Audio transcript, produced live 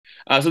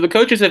So the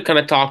coaches have kind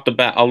of talked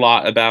about a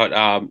lot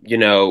about,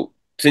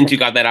 since you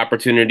got that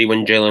opportunity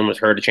when Jalen was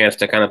hurt, a chance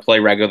to kind of play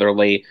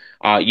regularly.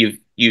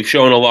 You've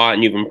shown a lot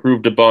and you've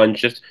improved a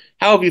bunch. Just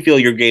how have you feel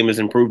your game has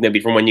improved maybe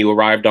from when you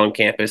arrived on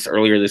campus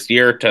earlier this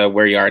year to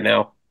where you are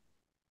now?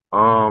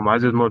 I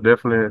just most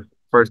definitely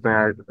first thing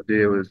I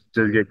did was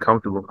just get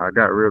comfortable. I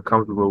got real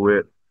comfortable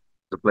with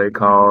the play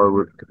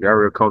call, got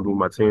real comfortable with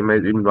my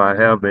teammates, even though I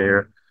have been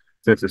here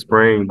since the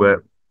spring. But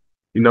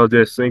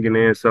just sinking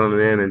in, settling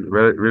in, and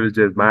really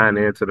just buying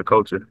into the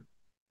culture.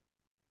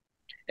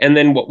 And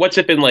then what's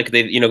it been like?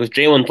 Because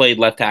Jalen played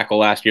left tackle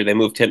last year. They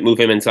move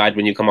him inside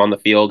when you come on the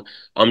field.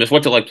 Just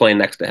what's it like playing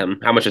next to him?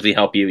 How much does he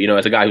help you?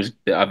 As a guy who's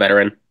a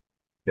veteran.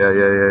 Yeah.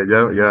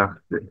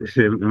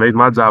 It made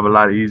my job a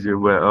lot easier.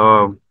 But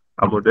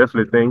I would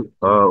definitely think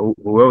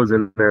whoever's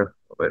in there,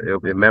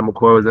 if Matt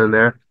McCoy was in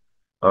there,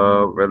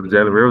 whether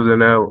Jalen Rivers in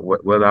there,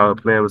 whether I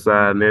was playing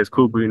beside Nez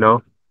Cooper,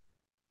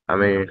 I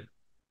mean,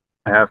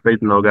 I have faith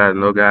in those guys,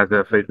 and those guys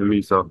have faith in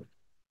me, so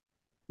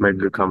make a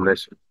good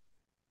combination.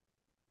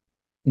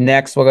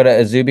 Next, we'll go to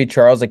Azubi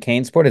Charles at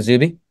Canesport.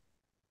 Azubi.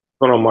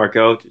 Hold on,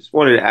 Markel. Just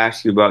wanted to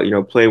ask you about,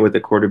 playing with a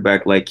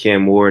quarterback like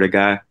Cam Ward, a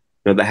guy,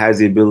 that has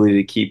the ability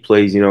to keep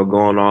plays,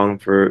 going on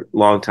for a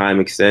long time,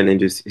 extend, and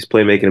just his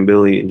playmaking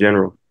ability in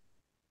general.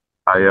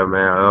 Oh yeah,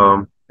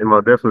 man. It's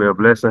most definitely a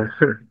blessing.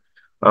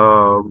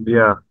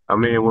 Yeah. I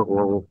mean,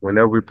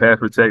 whenever we pass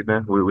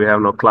protecting, we have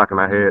no clock in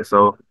our head.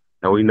 So,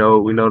 and we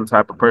know the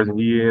type of person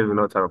he is. We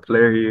know the type of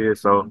player he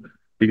is. So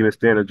he can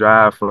extend the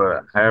drive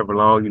for however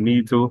long you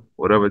need to,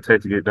 whatever it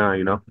takes to get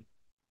done.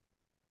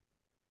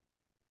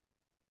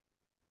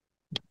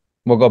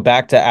 We'll go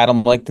back to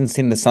Adam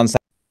Lichtenstein, the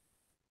Sunset.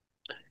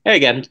 Hey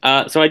again.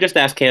 So I just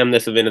asked Cam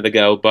this a minute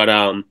ago, but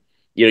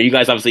you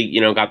guys obviously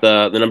got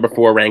the number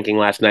four ranking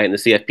last night in the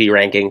CFP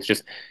rankings.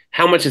 Just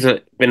how much has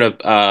it been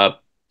a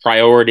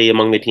priority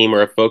among the team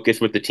or a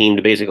focus with the team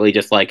to basically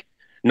just like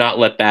not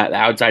let that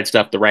outside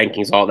stuff, the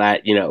rankings, all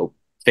that,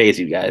 phase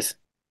you guys?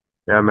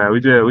 Yeah, man. We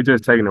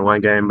just taking it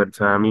one game at a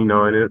time,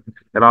 and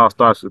it all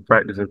starts with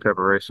practice and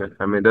preparation.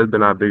 I mean, that's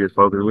been our biggest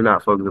focus. We're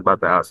not focused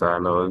about the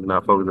outside noise. We're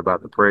not focused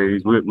about the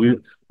praise. We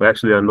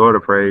actually ignore the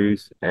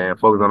praise and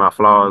focus on our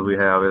flaws we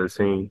have as a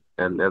team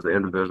and as an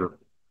individual.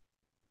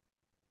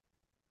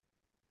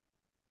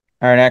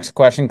 Our next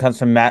question comes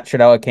from Matt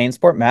Trudell at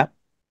Canesport. Matt.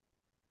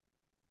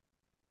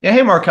 Yeah,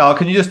 hey Markel,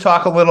 can you just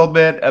talk a little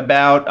bit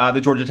about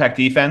the Georgia Tech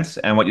defense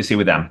and what you see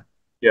with them?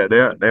 Yeah,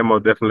 they're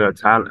most definitely a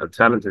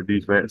talented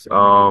defense.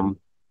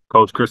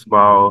 Coach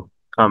Cristobal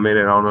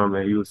commented on them,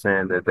 and he was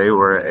saying that they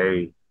were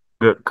a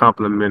good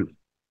complementary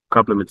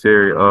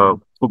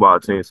football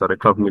team. So they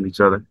complement each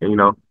other,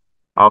 and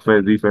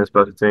offense, defense,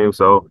 special teams.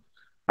 So,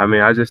 I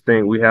mean, I just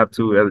think we have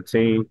to, as a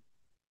team,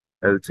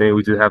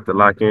 we just have to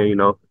lock in.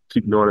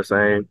 Keep doing the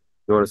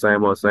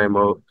same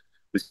old,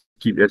 just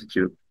keep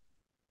executing.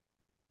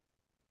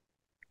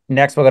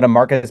 Next, we'll go to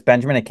Marcus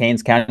Benjamin at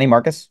Canes County.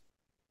 Marcus.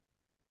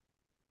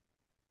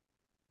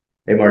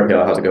 Hey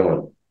Markel, how's it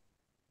going?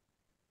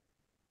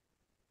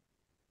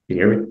 Can you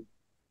hear me?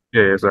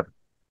 Yeah, yes, sir.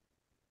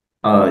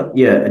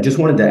 Yeah, I just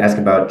wanted to ask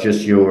about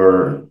just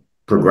your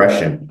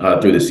progression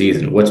through the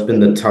season. What's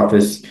been the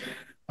toughest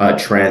I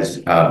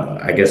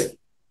guess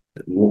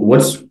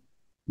what's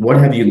what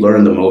have you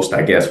learned the most,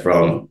 I guess,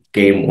 from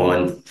game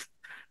one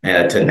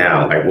to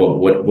now? Like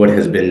what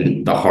has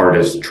been the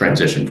hardest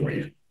transition for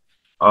you?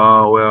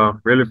 Well,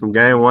 really from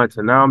game one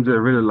to now, I'm just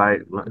really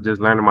like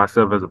just learning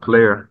myself as a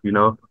player.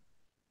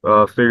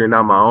 Figuring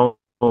out my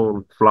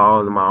own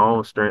flaws and my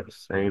own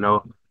strengths. And,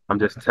 I'm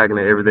just attacking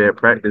it every day at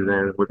practice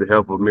and with the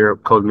help of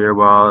Coach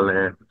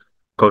Mirabal and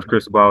Coach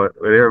Cristobal,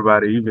 with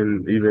everybody,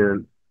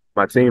 even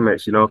my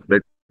teammates, they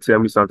tell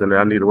me something that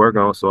I need to work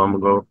on. So I'm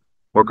gonna go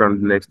work on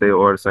it the next day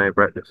or the same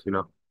practice.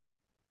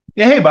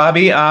 Yeah, hey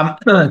Bobby.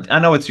 I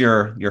know it's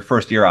your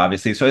first year,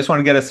 obviously, so I just want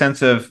to get a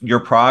sense of your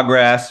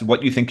progress,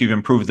 what you think you've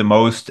improved the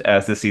most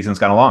as this season's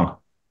gone along.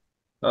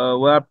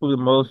 What I prove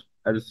the most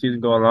as the season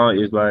going on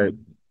is like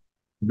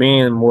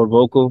being more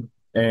vocal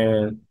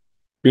and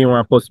being where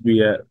I'm supposed to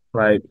be at.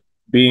 Like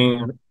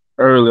being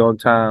early on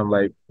time,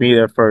 like be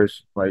there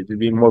first, like to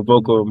be more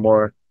vocal and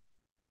more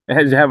and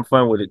just having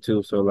fun with it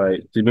too. So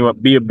like to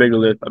be a better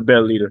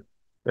leader.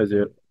 That's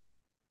it.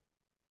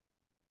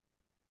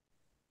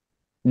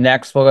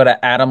 Next, we'll go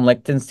to Adam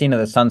Lichtenstein of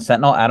the Sun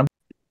Sentinel. Adam.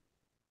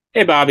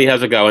 Hey Bobby,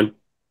 how's it going?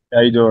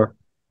 How you doing?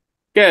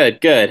 Good,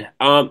 good.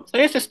 So I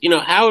guess just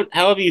how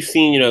have you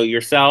seen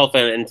yourself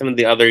and some of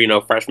the other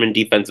freshman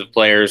defensive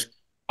players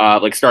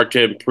like start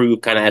to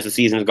improve kind of as the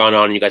season's gone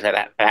on and you guys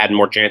had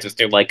more chances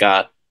to like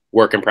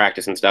work and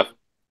practice and stuff.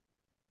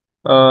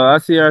 I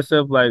see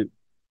ourselves like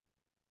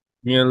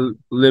getting a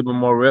little bit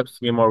more reps,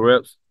 getting more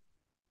reps.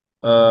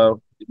 Uh,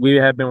 we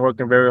have been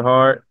working very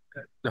hard.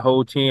 The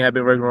whole team have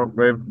been working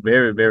very,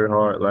 very, very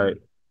hard. Like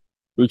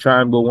we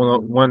try and go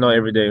one on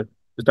every day.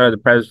 We start at the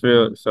practice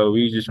field, so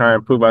we just try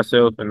and improve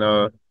ourselves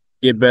and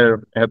get better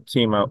and help the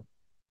team out.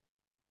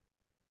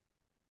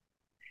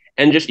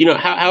 And just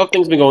how have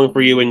things been going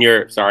for you and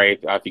your sorry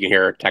if you can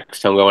hear a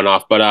text tone going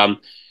off, but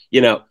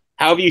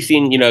how have you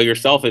seen,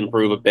 yourself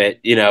improve a bit,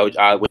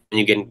 when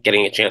you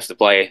getting a chance to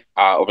play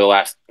over the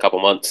last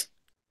couple months?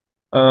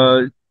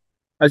 Uh,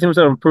 I see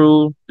myself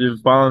improve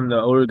just following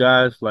the older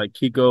guys like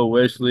Kiko,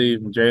 Wesley,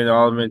 Jalen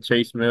Allman,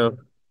 Chase Mill,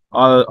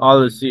 all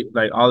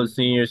the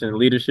seniors and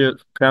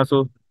leadership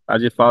council. I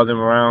just follow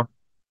them around.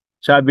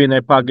 Try to be in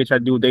their pocket, try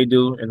to do what they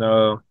do, and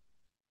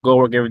go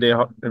work every day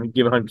and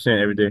give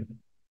 100% every day.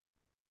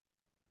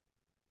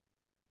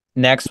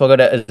 Next, we'll go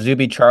to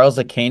Azubi Charles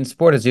at Kane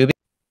Sport. Azubi.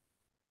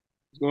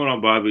 What's going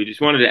on, Bobby?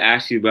 Just wanted to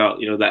ask you about,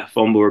 that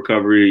fumble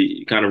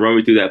recovery. Kind of run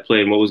me through that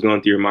play and what was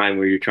going through your mind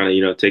where you're trying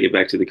to, take it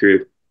back to the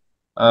crib.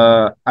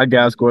 I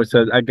got to score a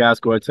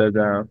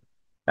touchdown.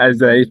 As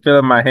he fell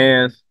in my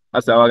hands, I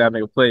said, "Oh, I gotta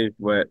make a play,"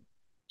 but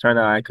turned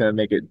out I couldn't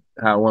make it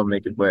how I want to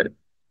make it. But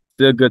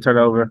still a good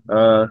turnover.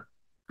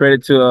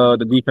 Credit to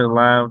the defensive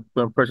line,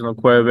 putting pressure on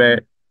the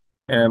quarterback,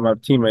 and my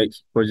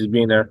teammates for just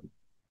being there,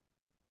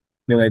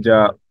 doing their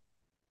job.